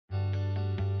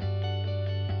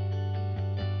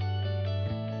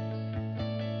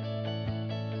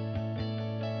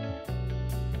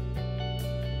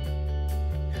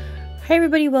Hey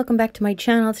everybody, welcome back to my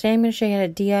channel. Today I'm going to show you how to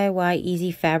DIY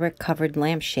easy fabric covered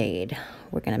lampshade.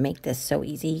 We're going to make this so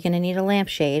easy. You're going to need a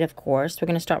lampshade, of course. We're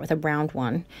going to start with a round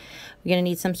one. You're going to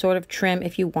need some sort of trim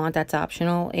if you want. That's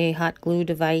optional. A hot glue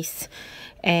device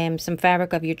and some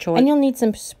fabric of your choice. And you'll need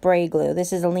some spray glue.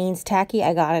 This is Aleene's Tacky.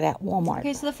 I got it at Walmart.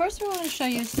 Okay, so the first thing I want to show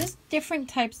you is this different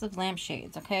types of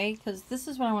lampshades, okay? Because this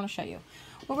is what I want to show you.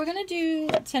 What we're going to do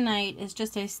tonight is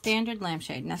just a standard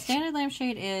lampshade. Now, standard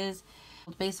lampshade is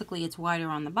basically it's wider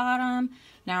on the bottom,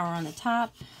 narrower on the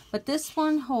top, but this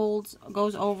one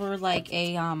goes over like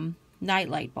a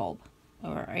nightlight bulb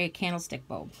or a candlestick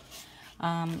bulb.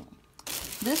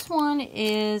 This one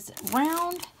is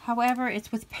round, however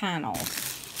it's with panels.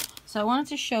 So I wanted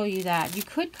to show you that. You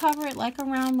could cover it like a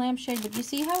round lampshade, but you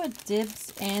see how it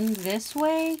dips in this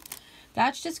way?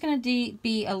 That's just going to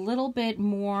be a little bit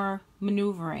more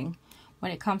maneuvering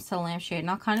when it comes to the lampshade, and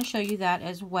I'll kind of show you that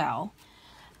as well.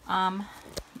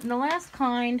 The last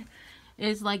kind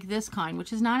is like this kind,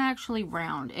 which is not actually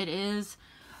round. It is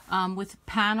with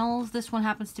panels. This one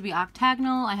happens to be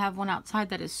octagonal. I have one outside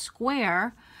that is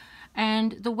square,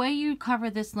 and the way you cover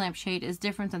this lampshade is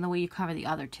different than the way you cover the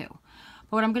other two.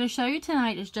 But what I'm going to show you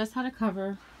tonight is just how to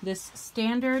cover this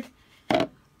standard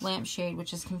lampshade,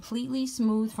 which is completely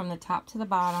smooth from the top to the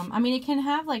bottom. I mean, it can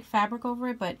have like fabric over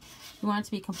it, but you want it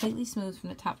to be completely smooth from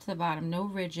the top to the bottom, no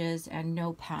ridges and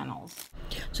no panels.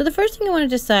 So the first thing you want to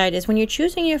decide is when you're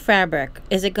choosing your fabric,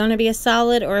 is it going to be a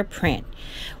solid or a print?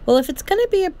 Well, if it's going to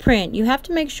be a print, you have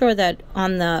to make sure that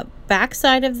on the back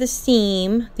side of the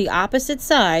seam, the opposite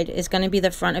side is going to be the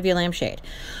front of your lampshade.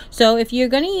 So if you're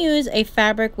going to use a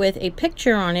fabric with a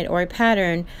picture on it or a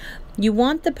pattern, you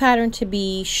want the pattern to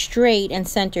be straight and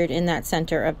centered in that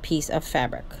center of piece of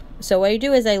fabric. So what I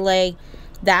do is I lay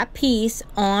that piece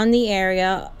on the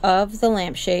area of the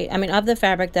lampshade, of the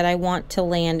fabric that I want to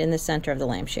land in the center of the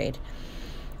lampshade.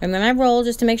 And then I roll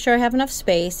just to make sure I have enough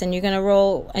space, and you're going to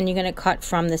roll and you're going to cut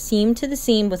from the seam to the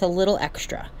seam with a little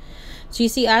extra. So you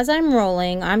see, as I'm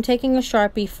rolling, I'm taking a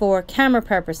Sharpie for camera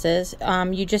purposes.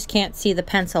 You just can't see the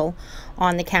pencil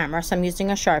on the camera, so I'm using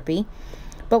a Sharpie.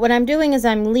 But what I'm doing is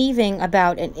I'm leaving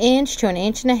about 1 inch to 1.5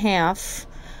 inches.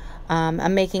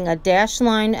 I'm making a dashed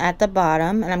line at the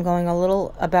bottom, and I'm going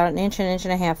about 1 inch,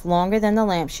 1.5 inches longer than the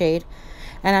lampshade.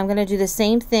 And I'm going to do the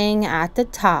same thing at the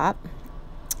top.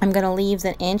 I'm going to leave the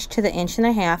 1 inch to the 1.5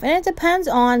 inches, and it depends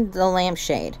on the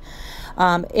lampshade.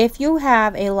 If you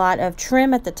have a lot of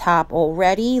trim at the top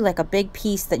already, like a big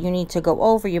piece that you need to go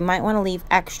over, you might want to leave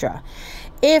extra.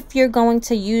 If you're going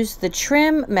to use the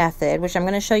trim method, which I'm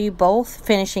going to show you both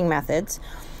finishing methods,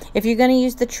 if you're going to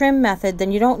use the trim method,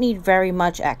 then you don't need very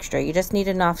much extra. You just need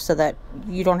enough so that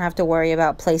you don't have to worry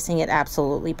about placing it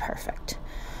absolutely perfect.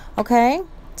 Okay,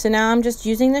 so now I'm just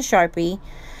using the Sharpie,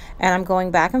 and I'm going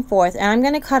back and forth, and I'm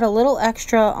going to cut a little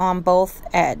extra on both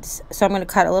ends. So I'm going to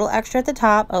cut a little extra at the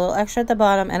top, a little extra at the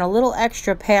bottom, and a little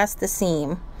extra past the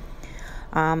seam.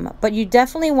 But you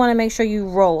definitely want to make sure you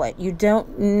roll it. You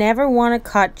never want to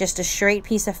cut just a straight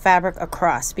piece of fabric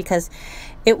across, because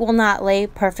it will not lay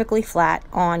perfectly flat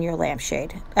on your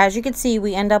lampshade. As you can see,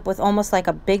 we end up with almost like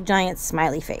a big giant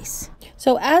smiley face.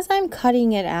 So as I'm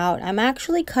cutting it out, I'm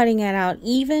actually cutting it out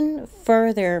even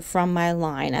further from my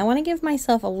line. I want to give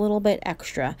myself a little bit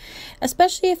extra,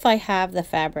 especially if I have the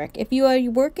fabric. If you are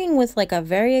working with like a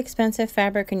very expensive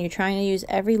fabric and you're trying to use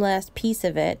every last piece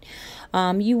of it,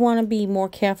 you want to be more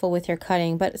careful with your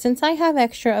cutting. But since I have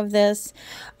extra of this,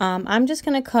 I'm just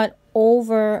going to cut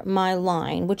over my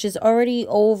line, which is already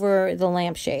over the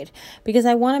lampshade, because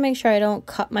I want to make sure I don't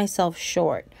cut myself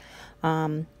short.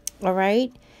 All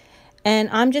right. And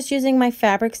I'm just using my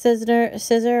fabric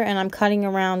scissor, and I'm cutting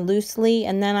around loosely,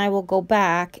 and then I will go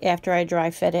back after I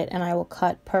dry fit it, and I will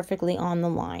cut perfectly on the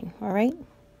line. All right.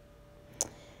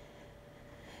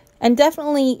 And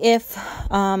definitely, if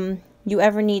you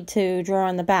ever need to draw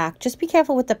on the back, just be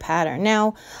careful with the pattern.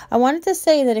 Now, I wanted to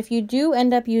say that if you do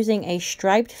end up using a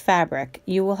striped fabric,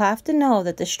 you will have to know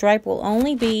that the stripe will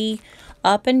only be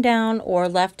up and down or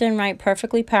left and right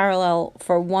perfectly parallel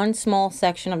for one small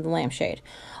section of the lampshade.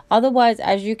 Otherwise,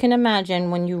 as you can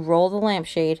imagine, when you roll the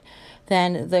lampshade,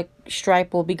 then the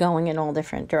stripe will be going in all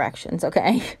different directions,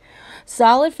 okay?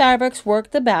 Solid fabrics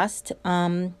work the best.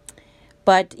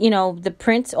 But, you know, the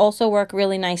prints also work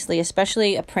really nicely,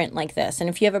 especially a print like this. And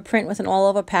if you have a print with an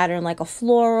all-over pattern like a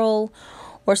floral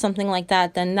or something like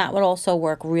that, then that would also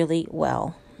work really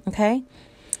well, okay?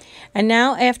 And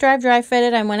now, after I've dry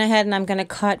fitted, I went ahead and I'm going to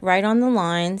cut right on the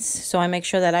lines. So I make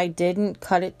sure that I didn't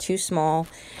cut it too small.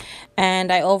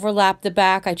 And I overlapped the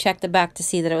back. I checked the back to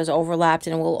see that it was overlapped,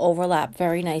 and it will overlap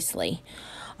very nicely.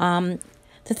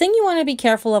 The The thing you want to be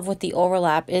careful of with the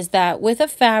overlap is that with a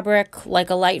fabric, like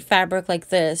a light fabric like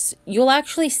this, you'll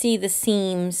actually see the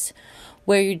seams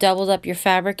where you doubled up your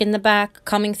fabric in the back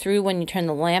coming through when you turn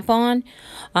the lamp on.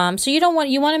 So you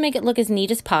want to make it look as neat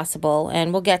as possible,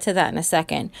 and we'll get to that in a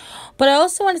second. But I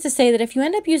also wanted to say that if you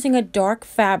end up using a dark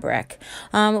fabric,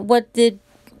 what the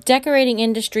decorating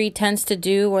industry tends to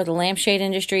do, or the lampshade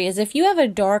industry, is if you have a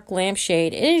dark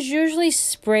lampshade, it is usually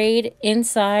sprayed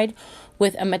inside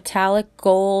with a metallic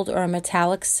gold or a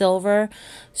metallic silver.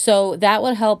 So that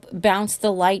would help bounce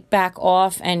the light back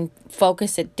off and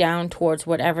focus it down towards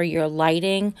whatever you're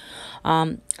lighting,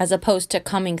 as opposed to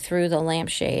coming through the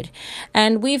lampshade.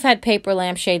 And we've had paper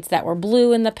lampshades that were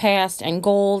blue in the past and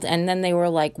gold, and then they were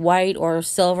like white or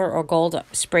silver or gold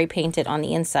spray painted on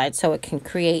the inside, so it can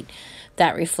create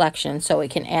that reflection, so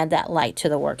it can add that light to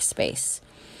the workspace.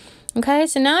 Okay,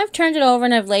 so now I've turned it over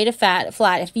and I've laid it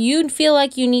flat. If you feel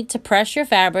like you need to press your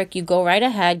fabric, you go right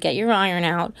ahead, get your iron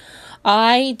out.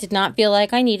 I did not feel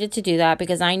like I needed to do that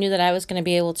because I knew that I was going to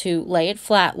be able to lay it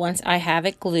flat once I have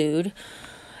it glued.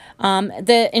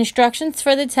 The instructions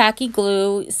for the tacky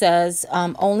glue says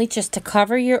only just to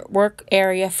cover your work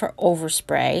area for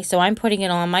overspray. So I'm putting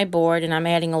it on my board and I'm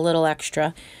adding a little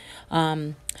extra.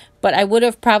 But I would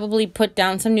have probably put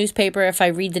down some newspaper if I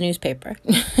read the newspaper.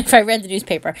 If I read the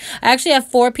newspaper. I actually have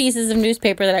 4 pieces of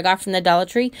newspaper that I got from the Dollar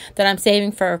Tree that I'm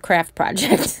saving for a craft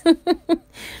project.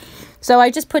 So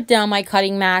I just put down my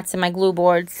cutting mats and my glue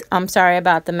boards. I'm sorry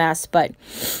about the mess, but...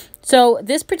 So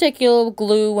this particular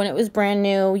glue, when it was brand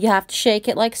new, you have to shake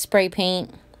it like spray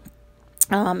paint.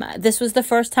 This was the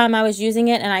first time I was using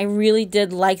it, and I really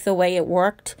did like the way it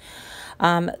worked.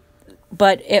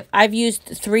 But if I've used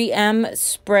 3M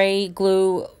spray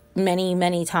glue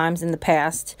many times in the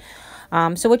past.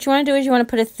 So what you want to do is you want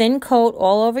to put a thin coat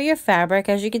all over your fabric.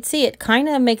 As you can see, it kind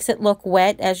of makes it look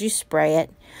wet as you spray it.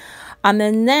 And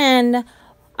then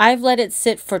I've let it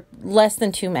sit for less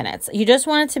than 2 minutes. You just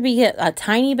want it to be a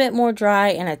tiny bit more dry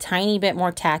and a tiny bit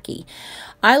more tacky.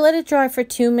 I let it dry for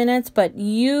 2 minutes, but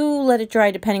you let it dry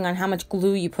depending on how much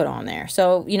glue you put on there.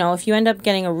 So, you know, if you end up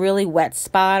getting a really wet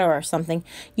spot or something,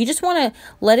 you just want to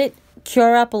let it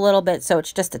cure up a little bit so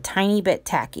it's just a tiny bit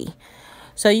tacky.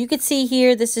 So you could see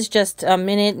here, this is just a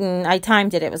minute, and I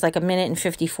timed it. It was like 1 minute and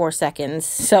 54 seconds.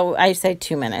 So I say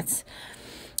 2 minutes.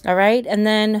 All right, and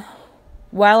then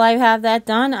while I have that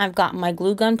done, I've got my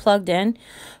glue gun plugged in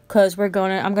because I'm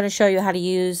going to show you how to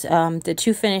use the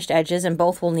 2 finished edges, and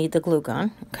both will need the glue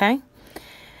gun, okay?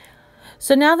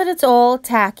 So now that it's all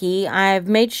tacky, I've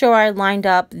made sure I lined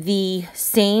up the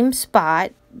same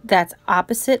spot that's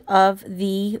opposite of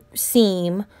the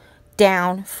seam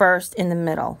down first in the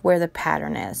middle where the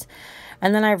pattern is.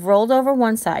 And then I've rolled over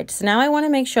one side. So now I want to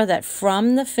make sure that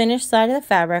from the finished side of the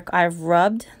fabric, I've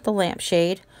rubbed the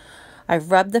lampshade. I've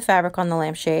rubbed the fabric on the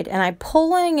lampshade, and I'm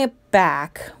pulling it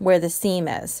back where the seam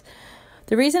is.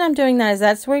 The reason I'm doing that is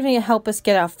that's where it's going to help us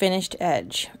get our finished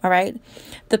edge, all right?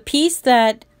 The piece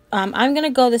that I'm going to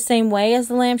go the same way as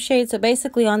the lampshade. So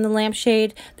basically on the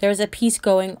lampshade, there's a piece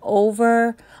going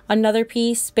over another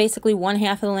piece. Basically one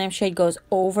half of the lampshade goes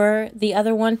over the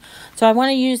other one. So I want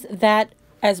to use that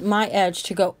as my edge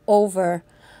to go over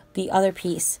the other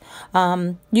piece.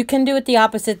 You can do it the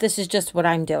opposite. This is just what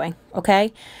I'm doing,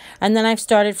 okay? And then I've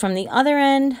started from the other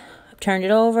end, turned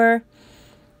it over.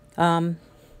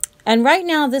 And right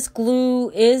now this glue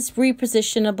is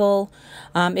repositionable.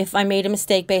 If I made a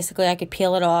mistake, basically I could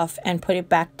peel it off and put it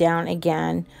back down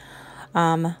again.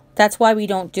 That's why we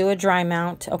don't do a dry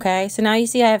mount, okay? So now you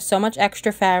see I have so much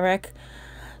extra fabric.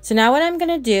 So now what I'm going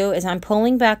to do is I'm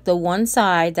pulling back the one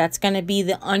side that's going to be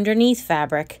the underneath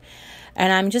fabric.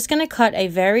 And I'm just going to cut a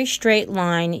very straight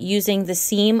line using the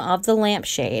seam of the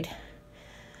lampshade.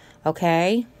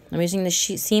 Okay? I'm using the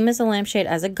seam as a lampshade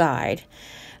as a guide.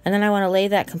 And then I want to lay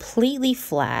that completely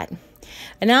flat.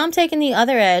 And now I'm taking the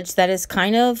other edge that is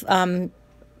kind of,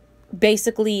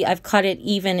 basically I've cut it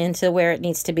even into where it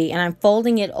needs to be. And I'm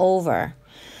folding it over.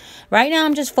 Right now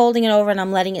I'm just folding it over and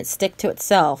I'm letting it stick to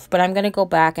itself. But I'm going to go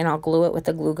back and I'll glue it with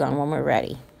the glue gun when we're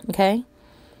ready. Okay?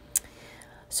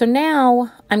 So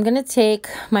now I'm going to take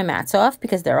my mats off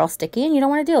because they're all sticky and you don't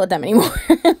want to deal with them anymore.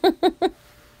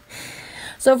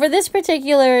 So for this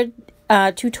particular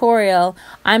tutorial,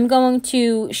 I'm going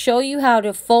to show you how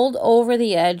to fold over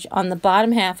the edge on the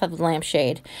bottom half of the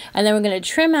lampshade. And then we're going to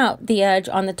trim out the edge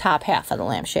on the top half of the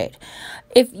lampshade.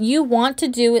 If you want to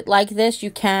do it like this,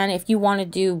 you can. If you want to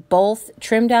do both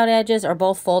trimmed out edges or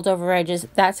both fold over edges,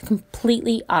 that's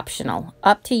completely optional.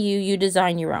 Up to you. You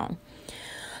design your own.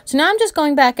 So now I'm just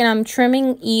going back and I'm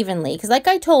trimming evenly. Because like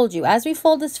I told you, as we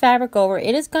fold this fabric over,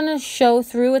 it is going to show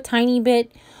through a tiny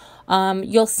bit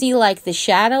you'll see like the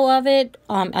shadow of it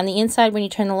on the inside when you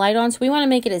turn the light on. So we want to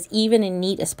make it as even and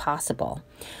neat as possible.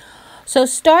 So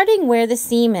starting where the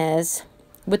seam is,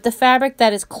 with the fabric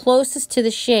that is closest to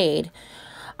the shade,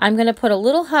 I'm going to put a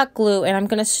little hot glue and I'm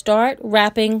going to start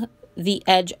wrapping the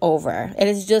edge over. It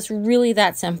is just really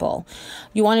that simple.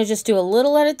 You want to just do a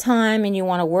little at a time, and you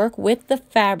want to work with the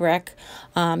fabric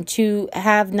to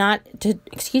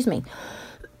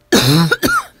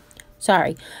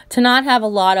not have a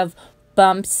lot of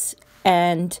bumps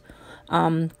and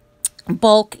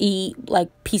bulky like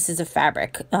pieces of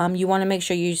fabric. You want to make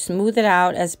sure you smooth it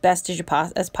out as best as you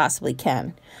possibly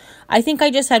can. I think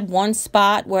I just had one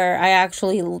spot where I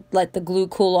actually let the glue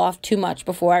cool off too much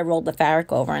before I rolled the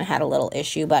fabric over and had a little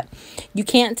issue, but you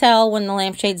can't tell when the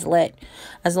lampshade's lit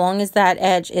as long as that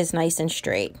edge is nice and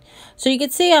straight. So you can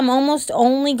see I'm almost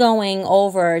only going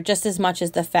over just as much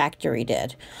as the factory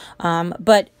did.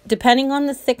 But depending on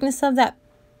the thickness of that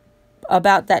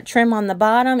trim on the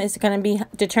bottom is going to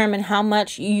determine how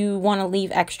much you want to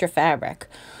leave extra fabric.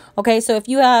 Okay, so if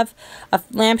you have a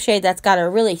lampshade that's got a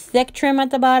really thick trim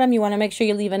at the bottom, you want to make sure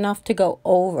you leave enough to go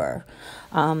over.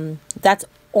 That's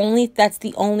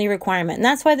the only requirement. And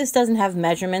that's why this doesn't have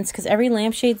measurements, because every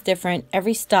lampshade's different,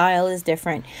 every style is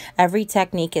different, every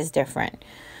technique is different.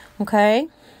 Okay?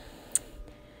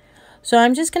 So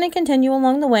I'm just going to continue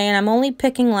along the way, and I'm only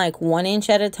picking like 1 inch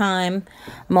at a time.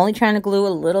 I'm only trying to glue a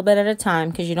little bit at a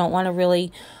time because you don't want to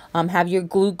really have your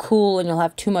glue cool and you'll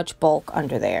have too much bulk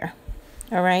under there.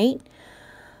 All right.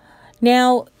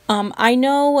 Now, I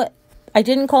know I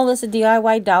didn't call this a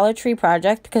DIY Dollar Tree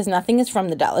project because nothing is from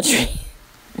the Dollar Tree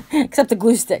except the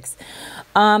glue sticks.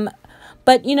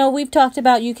 But, you know, we've talked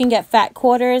about you can get fat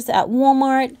quarters at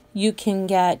Walmart. You can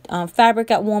get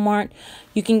fabric at Walmart.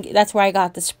 That's where I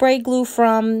got the spray glue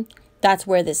from. That's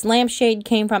where this lampshade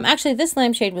came from. Actually, this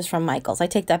lampshade was from Michael's. I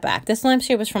take that back. This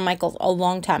lampshade was from Michael's a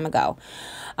long time ago.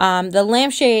 The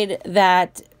lampshade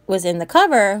that was in the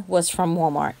cover was from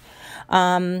Walmart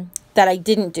that I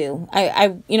didn't do.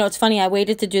 You know, it's funny. I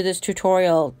waited to do this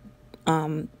tutorial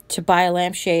to buy a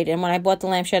lampshade. And when I bought the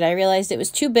lampshade, I realized it was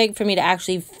too big for me to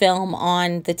actually film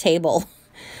on the table.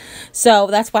 So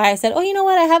that's why I said, oh, you know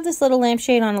what? I have this little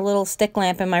lampshade on a little stick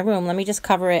lamp in my room. Let me just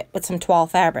cover it with some toile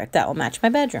fabric. That will match my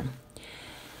bedroom.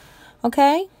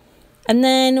 Okay? And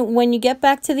then when you get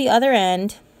back to the other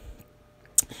end,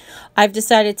 I've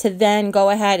decided to then go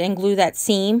ahead and glue that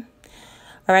seam.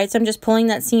 All right, so I'm just pulling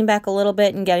that seam back a little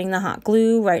bit and getting the hot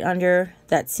glue right under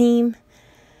that seam.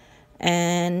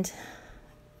 And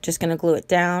just going to glue it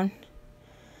down.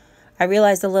 I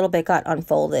realized a little bit got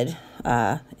unfolded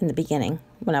in the beginning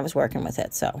when I was working with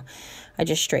it, so I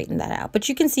just straightened that out. But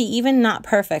you can see, even not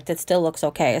perfect, it still looks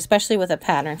okay, especially with a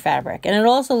pattern fabric. And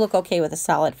it'll also look okay with a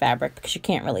solid fabric because you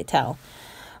can't really tell.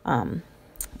 All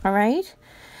right.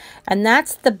 And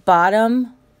that's the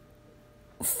bottom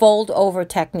fold over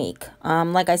technique.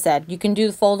 Like I said, you can do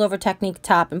the fold over technique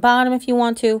top and bottom if you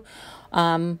want to.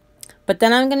 But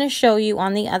then I'm going to show you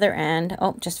on the other end.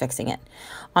 Oh, just fixing it.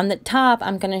 On the top,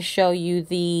 I'm going to show you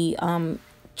the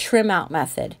trim out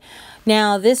method.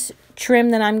 Now, this trim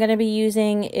that I'm going to be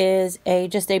using is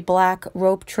just a black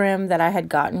rope trim that I had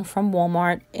gotten from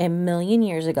Walmart a million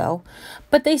years ago,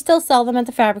 but they still sell them at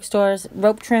the fabric stores.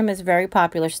 Rope trim is very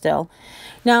popular still.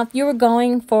 Now, if you were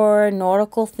going for a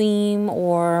nautical theme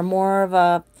or more of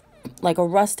a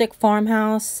rustic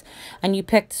farmhouse, and you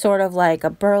picked sort of like a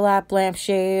burlap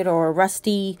lampshade or a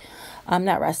rusty,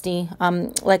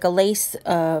 like a lace,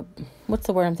 what's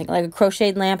the word I'm thinking? Like a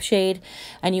crocheted lampshade,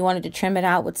 and you wanted to trim it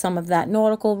out with some of that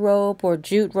nautical rope or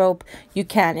jute rope, you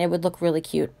can. It would look really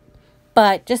cute.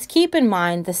 But just keep in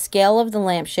mind the scale of the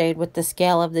lampshade with the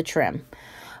scale of the trim.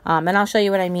 And I'll show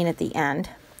you what I mean at the end.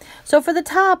 So for the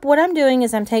top, what I'm doing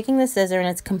is I'm taking the scissor and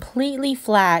it's completely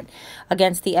flat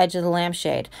against the edge of the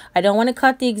lampshade. I don't want to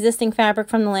cut the existing fabric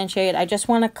from the lampshade. I just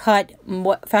want to cut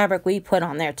what fabric we put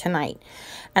on there tonight.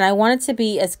 And I want it to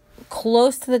be as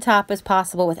close to the top as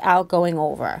possible without going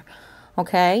over.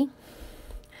 Okay?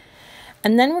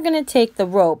 And then we're going to take the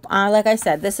rope. Like I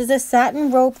said, this is a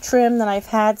satin rope trim that I've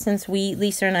had since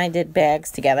Lisa and I did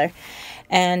bags together.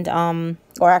 And,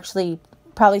 or actually,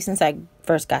 probably since I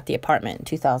first got the apartment in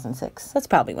 2006. That's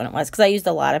probably when it was, because I used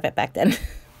a lot of it back then.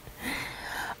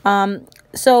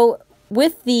 So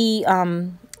with the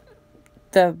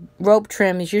rope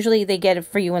trims, usually they get it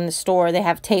for you in the store. They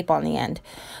have tape on the end.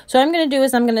 So what I'm going to do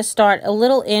is I'm going to start a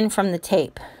little in from the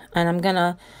tape. And I'm going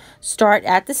to start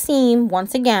at the seam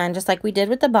once again, just like we did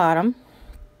with the bottom.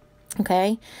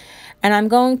 Okay. And I'm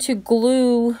going to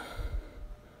glue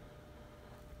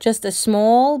just a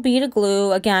small bead of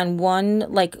glue. Again, I'm going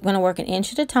to work an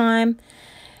inch at a time.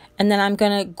 And then I'm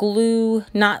going to glue,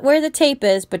 not where the tape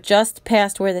is, but just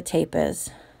past where the tape is.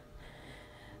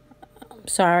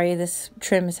 Sorry, this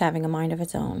trim is having a mind of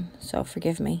its own, so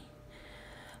forgive me.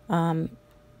 And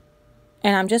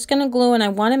I'm just going to glue, and I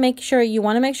want to make sure, you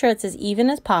want to make sure it's as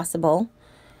even as possible.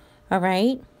 All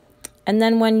right. And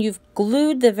then when you've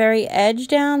glued the very edge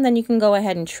down, then you can go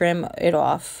ahead and trim it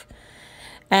off.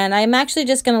 And I'm actually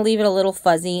just going to leave it a little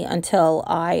fuzzy until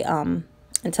I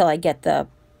get the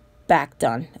back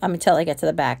done. Until I get to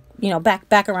the back, you know,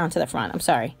 back around to the front. I'm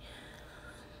sorry.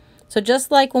 So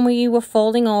just like when we were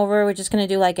folding over, we're just going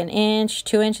to do like 1 inch,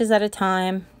 2 inches at a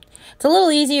time. It's a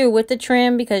little easier with the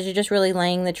trim because you're just really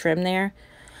laying the trim there.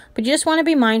 But you just want to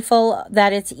be mindful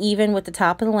that it's even with the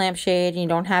top of the lampshade and you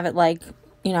don't have it like,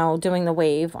 you know, doing the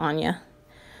wave on you.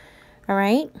 All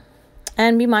right.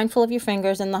 And be mindful of your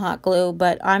fingers and the hot glue.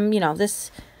 But you know,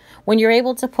 when you're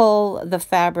able to pull the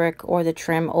fabric or the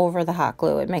trim over the hot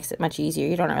glue, it makes it much easier.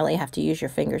 You don't really have to use your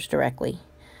fingers directly.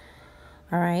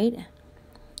 All right.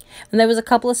 And there was a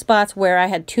couple of spots where I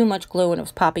had too much glue and it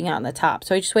was popping out on the top.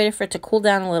 So I just waited for it to cool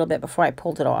down a little bit before I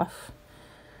pulled it off.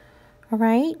 All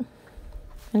right.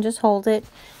 And just hold it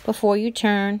before you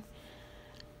turn.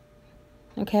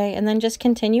 Okay. And then just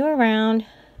continue around.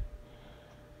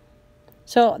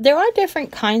 So there are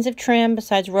different kinds of trim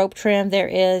besides rope trim. There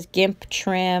is GIMP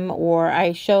trim, or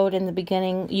I showed in the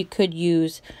beginning, you could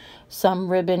use some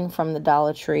ribbon from the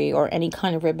Dollar Tree or any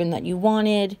kind of ribbon that you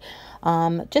wanted.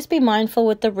 Just be mindful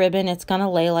with the ribbon. It's going to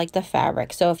lay like the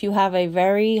fabric. So if you have a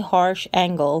very harsh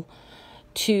angle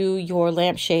to your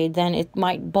lampshade, then it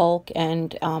might bulk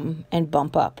and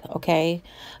bump up. Okay,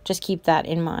 just keep that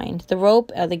in mind. The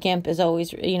rope, the GIMP is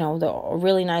always, you know, the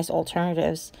really nice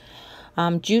alternatives.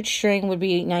 Jute string would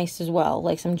be nice as well,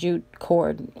 like some jute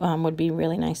cord would be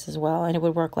really nice as well, and it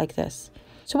would work like this.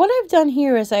 So what I've done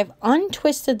here is I've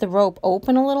untwisted the rope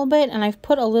open a little bit, and I've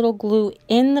put a little glue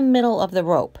in the middle of the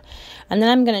rope, and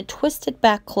then I'm going to twist it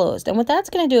back closed. And what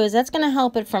that's going to do is that's going to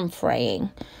help it from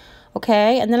fraying.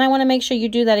 Okay, and then I want to make sure you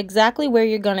do that exactly where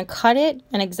you're going to cut it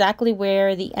and exactly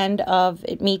where the end of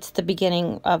it meets the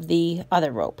beginning of the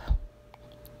other rope.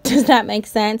 Does that make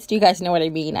sense? Do you guys know what I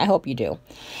mean? I hope you do.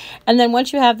 And then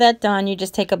once you have that done, you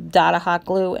just take a dot of hot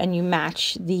glue and you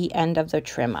match the end of the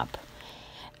trim up.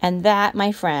 And that,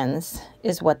 my friends,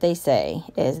 is what they say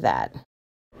is that.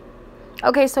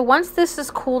 Okay, so once this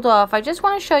is cooled off, I just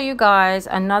want to show you guys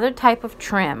another type of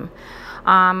trim.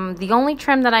 The only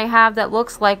trim that I have that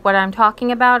looks like what I'm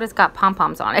talking about has got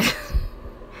pom-poms on it.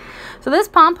 So this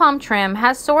pom-pom trim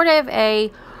has sort of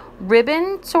a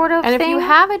ribbon sort of thing. And if you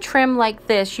have a trim like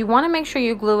this, you want to make sure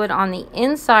you glue it on the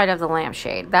inside of the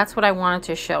lampshade. That's what I wanted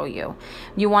to show you.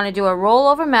 You want to do a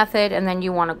rollover method, and then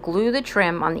you want to glue the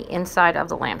trim on the inside of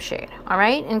the lampshade. All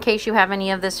right, in case you have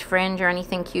any of this fringe or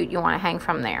anything cute you want to hang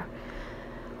from there.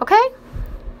 Okay,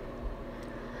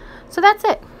 so that's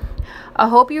it. I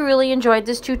hope you really enjoyed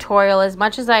this tutorial as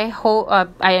much as I hope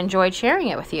I enjoyed sharing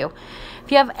it with you.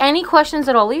 If you have any questions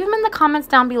at all, leave them in the comments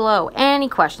down below. Any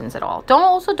questions at all.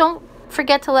 Don't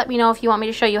forget to let me know if you want me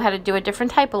to show you how to do a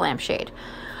different type of lampshade.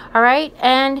 All right,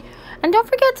 and don't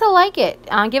forget to like it.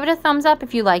 Give it a thumbs up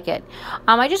if you like it.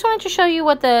 I just wanted to show you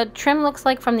what the trim looks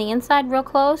like from the inside real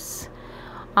close,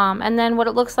 and then what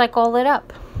it looks like all lit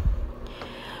up.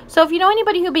 So if you know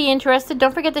anybody who'd be interested,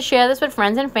 don't forget to share this with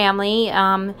friends and family.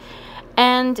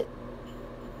 And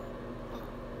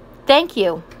thank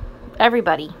you,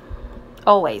 everybody.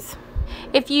 Always.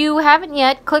 If you haven't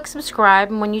yet, click subscribe,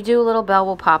 and when you do, a little bell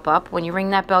will pop up. When you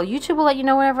ring that bell, YouTube will let you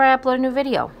know whenever I upload a new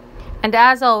video. And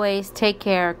as always, take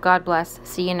care. God bless.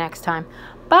 See you next time.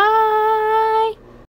 Bye.